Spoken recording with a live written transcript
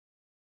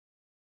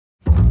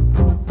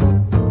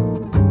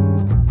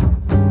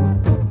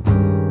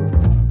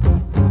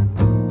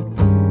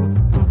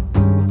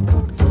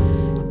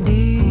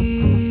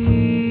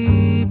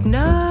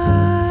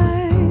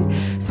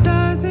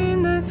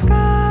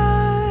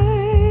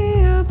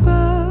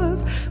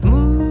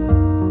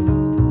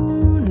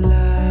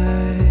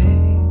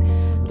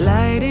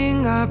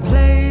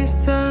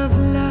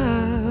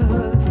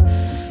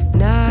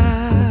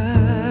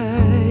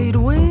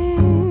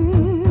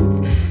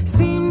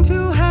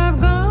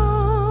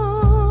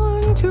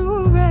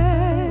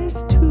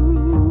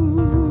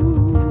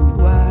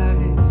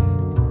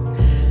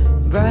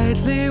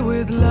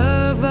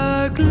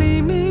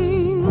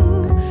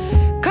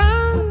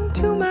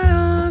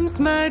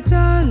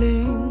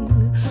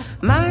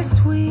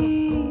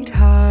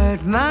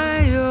with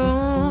my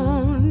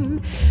own.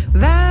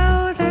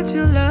 Vow that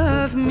you'll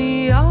love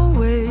me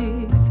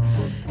always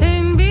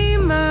and be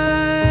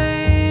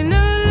mine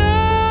alone.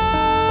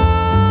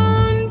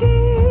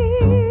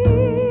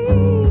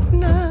 Deep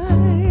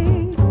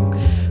night,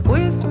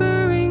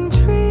 whispering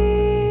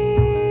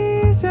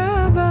trees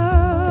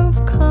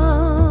above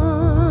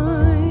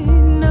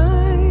kind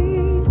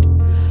night,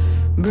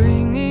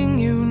 bringing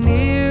you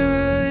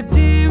nearer,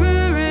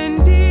 dearer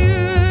and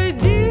dearer.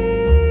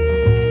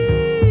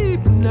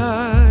 Deep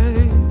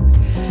night,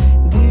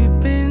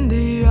 deep in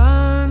the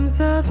arms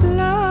of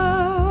love.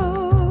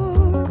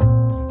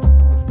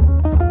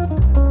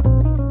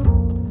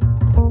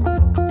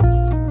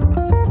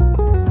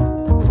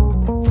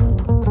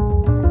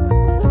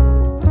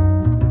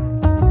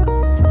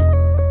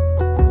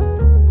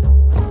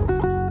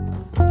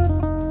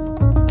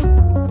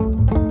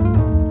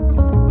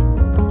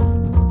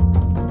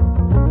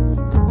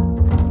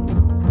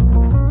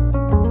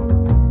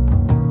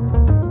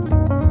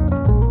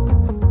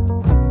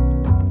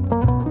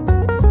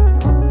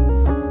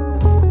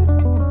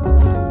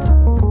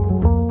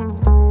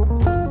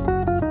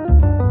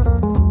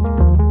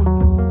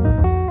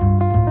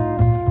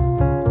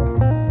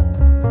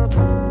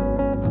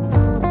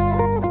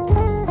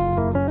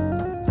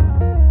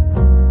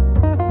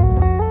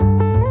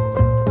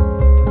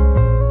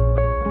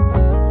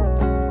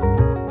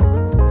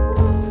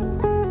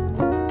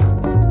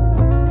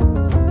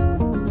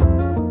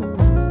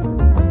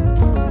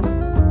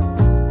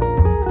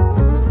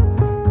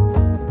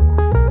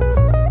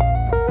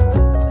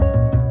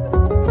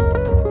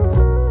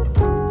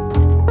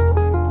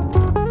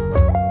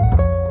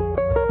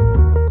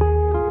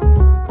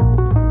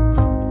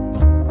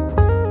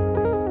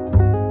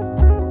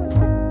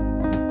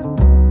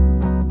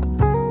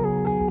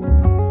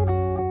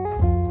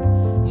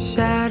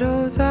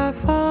 Shadows are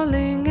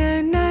falling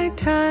and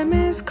nighttime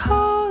is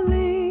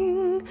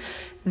calling.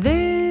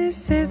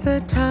 This is a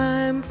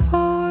time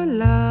for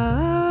love.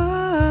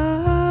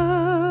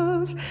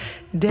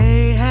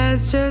 Day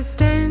has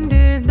just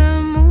ended,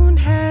 the moon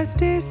has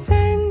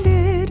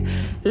descended,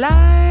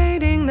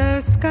 lighting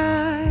the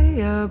sky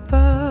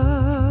above.